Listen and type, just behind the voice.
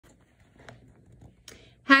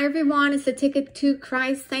Hi everyone, it's the Ticket to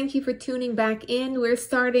Christ. Thank you for tuning back in. We're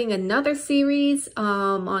starting another series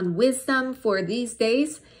on wisdom for these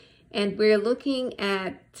days. And we're looking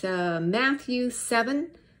at Matthew 7,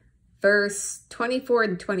 verse 24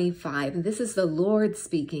 and 25. And this is the Lord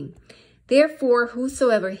speaking. Therefore,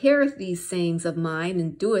 whosoever heareth these sayings of mine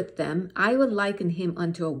and doeth them, I will liken him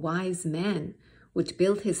unto a wise man, which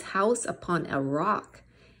built his house upon a rock.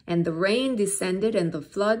 And the rain descended, and the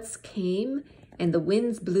floods came, and the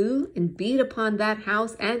winds blew and beat upon that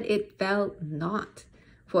house, and it fell not,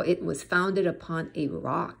 for it was founded upon a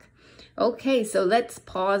rock. Okay, so let's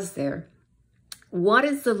pause there. What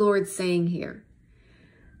is the Lord saying here?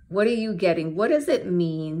 What are you getting? What does it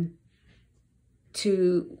mean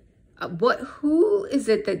to, who is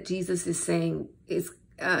it that Jesus is saying is,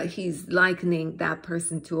 he's likening that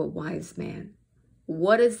person to a wise man?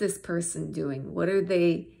 What is this person doing? What are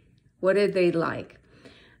they like?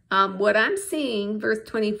 What I'm seeing, verse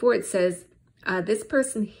 24, it says, this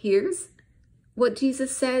person hears what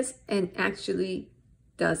Jesus says and actually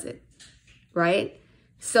does it, right?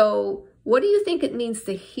 So what do you think it means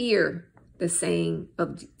to hear the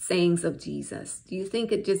sayings of Jesus? Do you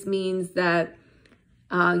think it just means that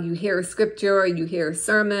you hear a scripture, or you hear a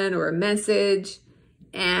sermon or a message,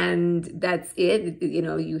 and that's it? You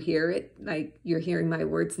know, you hear it like you're hearing my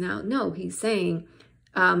words now? No, he's saying,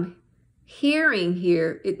 hearing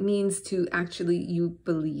here, it means to actually, you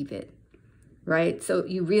believe it, right? So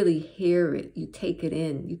you really hear it, you take it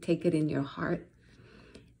in your heart.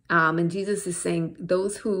 And Jesus is saying,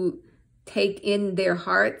 those who take in their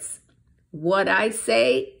hearts what I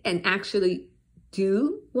say and actually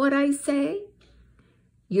do what I say,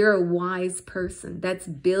 you're a wise person. That's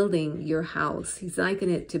building your house. He's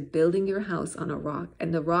likening it to building your house on a rock.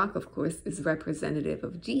 And the rock, of course, is representative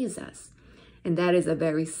of Jesus. And that is a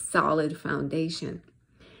very solid foundation.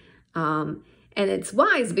 And it's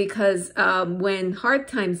wise because when hard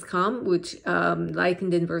times come, which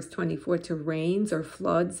likened in verse 24 to rains or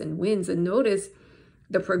floods and winds, and notice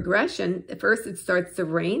the progression. First, it starts to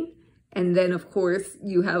rain. And then, of course,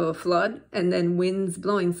 you have a flood and then winds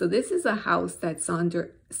blowing. So this is a house that's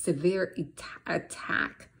under severe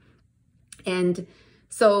attack. And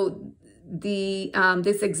so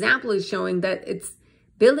this example is showing that it's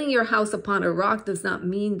building your house upon a rock does not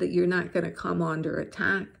mean that you're not going to come under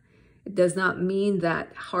attack. It does not mean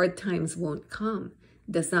that hard times won't come.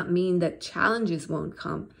 It does not mean that challenges won't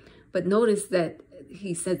come. But notice that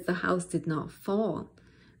he says the house did not fall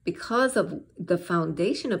because of the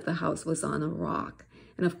foundation of the house was on a rock.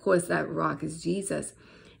 And of course, that rock is Jesus.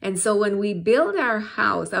 And so when we build our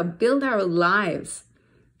house, build our lives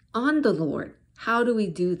on the Lord, how do we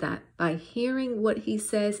do that? By hearing what he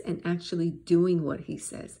says and actually doing what he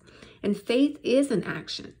says. And faith is an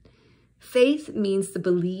action. Faith means to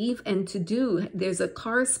believe and to do. There's a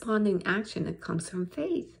corresponding action that comes from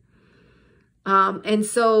faith. And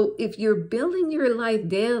so if you're building your life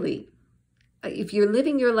daily, if you're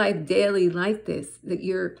living your life daily like this, that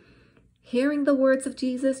you're hearing the words of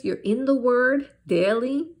Jesus, you're in the word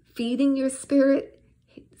daily, feeding your spirit,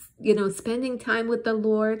 you know, spending time with the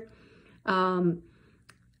Lord,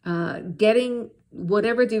 getting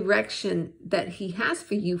whatever direction that he has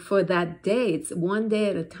for you for that day. It's one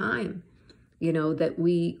day at a time, you know, that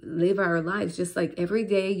we live our lives. Just like every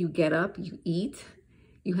day you get up, you eat,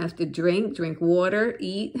 you have to drink water,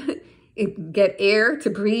 eat, get air to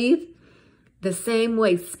breathe. The same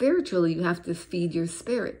way spiritually, you have to feed your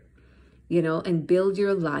spirit, you know, and build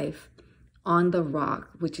your life on the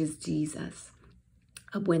rock, which is Jesus.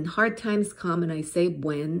 When hard times come, and I say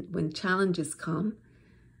when challenges come,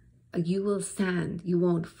 you will stand, you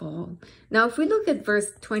won't fall. Now, if we look at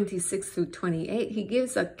verse 26 through 28, he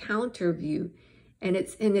gives a counter view, and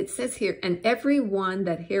it says here, and every one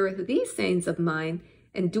that heareth these sayings of mine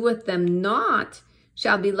and doeth them not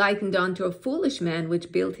shall be likened unto a foolish man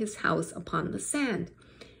which built his house upon the sand.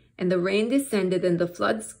 And the rain descended, and the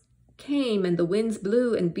floods came, and the winds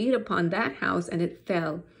blew and beat upon that house, and it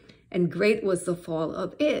fell, and great was the fall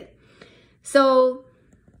of it. So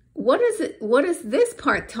what is this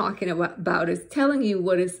part talking about? Is telling you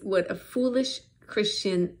what a foolish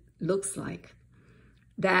Christian looks like.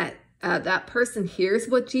 That that person hears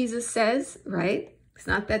what Jesus says, right? It's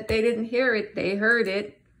not that they didn't hear it, they heard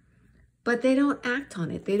it, but they don't act on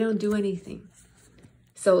it. They don't do anything.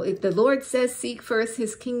 So if the Lord says, seek first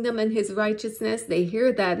his kingdom and his righteousness, they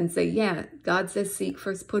hear that and say, yeah, God says, seek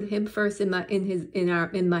first, put him first in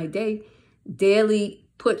my day. Daily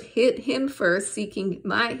put him first, seeking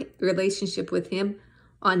my relationship with him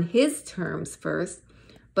on his terms first.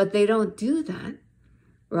 But they don't do that,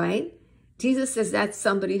 right? Jesus says that's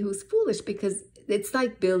somebody who's foolish, because it's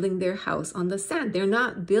like building their house on the sand. They're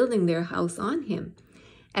not building their house on him.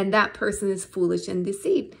 And that person is foolish and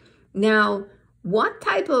deceived. Now, what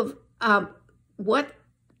type of, what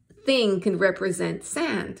thing can represent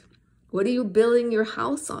sand? What are you building your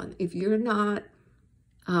house on? If you're not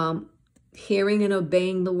hearing and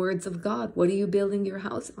obeying the words of God, what are you building your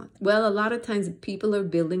house on? Well, a lot of times people are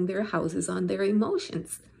building their houses on their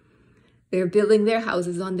emotions. They're building their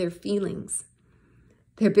houses on their feelings.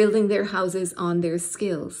 They're building their houses on their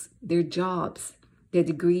skills, their jobs, their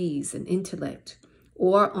degrees and intellect,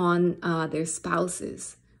 or on their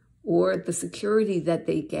spouses, or the security that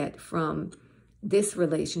they get from this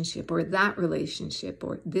relationship or that relationship,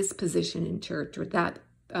 or this position in church or that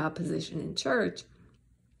position in church.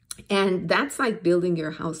 And that's like building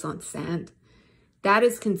your house on sand. That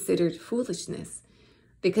is considered foolishness,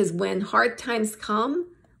 because when hard times come,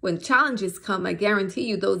 when challenges come, I guarantee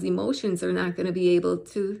you those emotions are not going to be able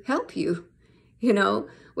to help you. You know,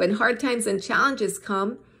 when hard times and challenges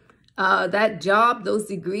come, that job, those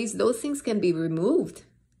degrees, those things can be removed.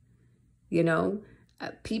 You know,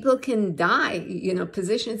 people can die, you know,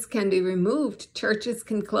 positions can be removed, churches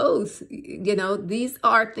can close. You know, these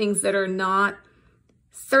are things that are not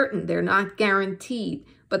certain. They're not guaranteed,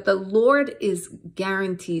 but the Lord is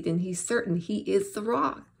guaranteed, and he's certain. He is the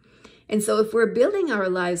rock. And so if we're building our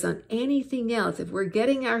lives on anything else, if we're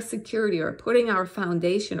getting our security or putting our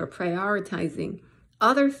foundation or prioritizing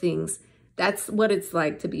other things, that's what it's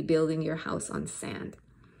like to be building your house on sand.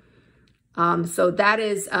 So that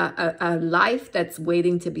is a life that's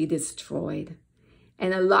waiting to be destroyed.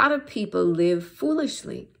 And a lot of people live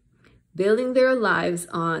foolishly, building their lives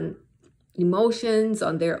on emotions,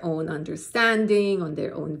 on their own understanding, on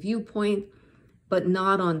their own viewpoint, but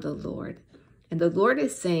not on the Lord. And the Lord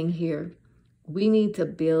is saying here, we need to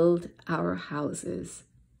build our houses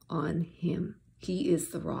on him. He is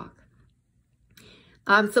the rock.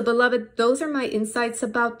 So beloved, those are my insights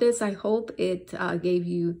about this. I hope it gave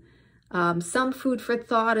you some food for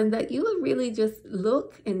thought, and that you will really just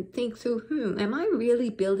look and think through, am I really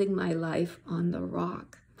building my life on the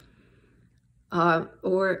rock?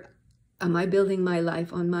 Or am I building my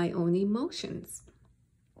life on my own emotions?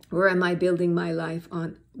 Or am I building my life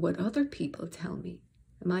on what other people tell me?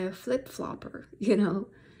 Am I a flip-flopper? You know,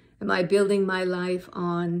 am I building my life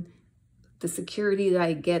on the security that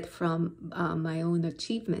I get from my own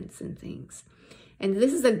achievements and things? And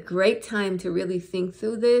this is a great time to really think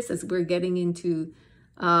through this as we're getting into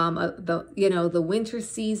the winter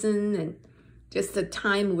season, and just a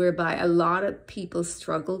time whereby a lot of people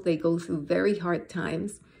struggle. They go through very hard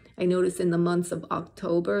times. I notice in the months of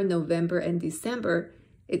October, November, and December,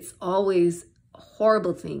 it's always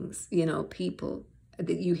horrible things, you know, people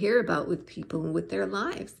that you hear about with people and with their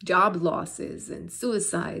lives, job losses and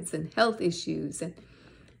suicides and health issues. And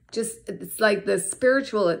just, it's like the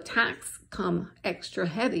spiritual attacks come extra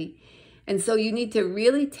heavy. And so you need to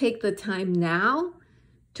really take the time now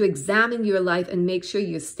to examine your life and make sure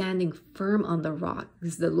you're standing firm on the rock,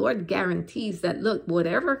 because the Lord guarantees that, look,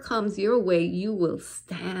 whatever comes your way, you will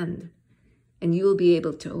stand and you will be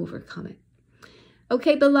able to overcome it.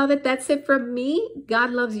 Okay, beloved, that's it from me.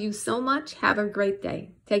 God loves you so much. Have a great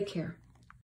day. Take care.